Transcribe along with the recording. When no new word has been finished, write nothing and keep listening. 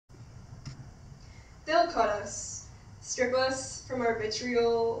They'll cut us, strip us from our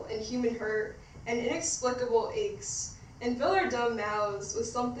vitriol and human hurt and inexplicable aches, and fill our dumb mouths with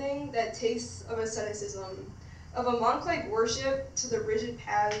something that tastes of asceticism, of a monk-like worship to the rigid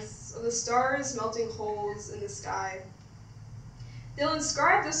paths of the stars melting holes in the sky. They'll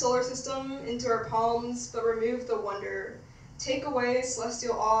inscribe the solar system into our palms, but remove the wonder, take away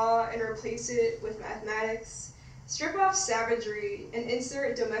celestial awe and replace it with mathematics, strip off savagery and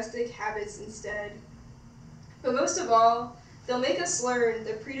insert domestic habits instead. But most of all, they'll make us learn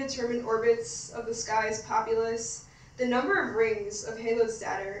the predetermined orbits of the sky's populace, the number of rings of haloed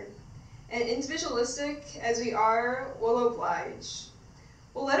Saturn. And individualistic as we are, we'll oblige.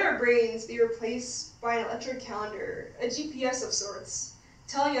 We'll let our brains be replaced by an electric calendar, a GPS of sorts,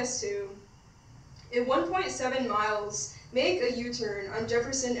 telling us to, in 1.7 miles, make a U-turn on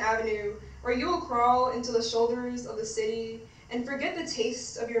Jefferson Avenue, or you will crawl into the shoulders of the city and forget the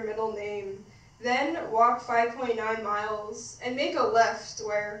taste of your middle name. Then walk 5.9 miles and make a left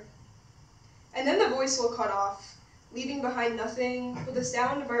where... And then the voice will cut off, leaving behind nothing but the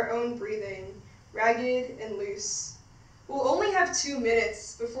sound of our own breathing, ragged and loose. We'll only have 2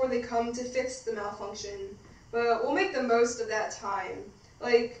 minutes before they come to fix the malfunction, but we'll make the most of that time.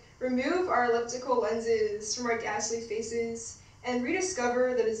 Like, remove our elliptical lenses from our ghastly faces and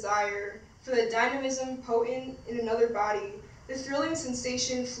rediscover the desire for the dynamism potent in another body, the thrilling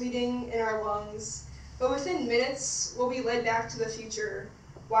sensation fleeting in our lungs. But within minutes, we'll be led back to the future,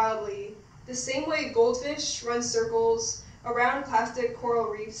 wildly, the same way goldfish run circles around plastic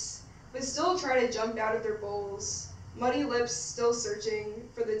coral reefs, but still try to jump out of their bowls, muddy lips still searching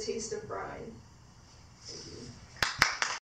for the taste of brine.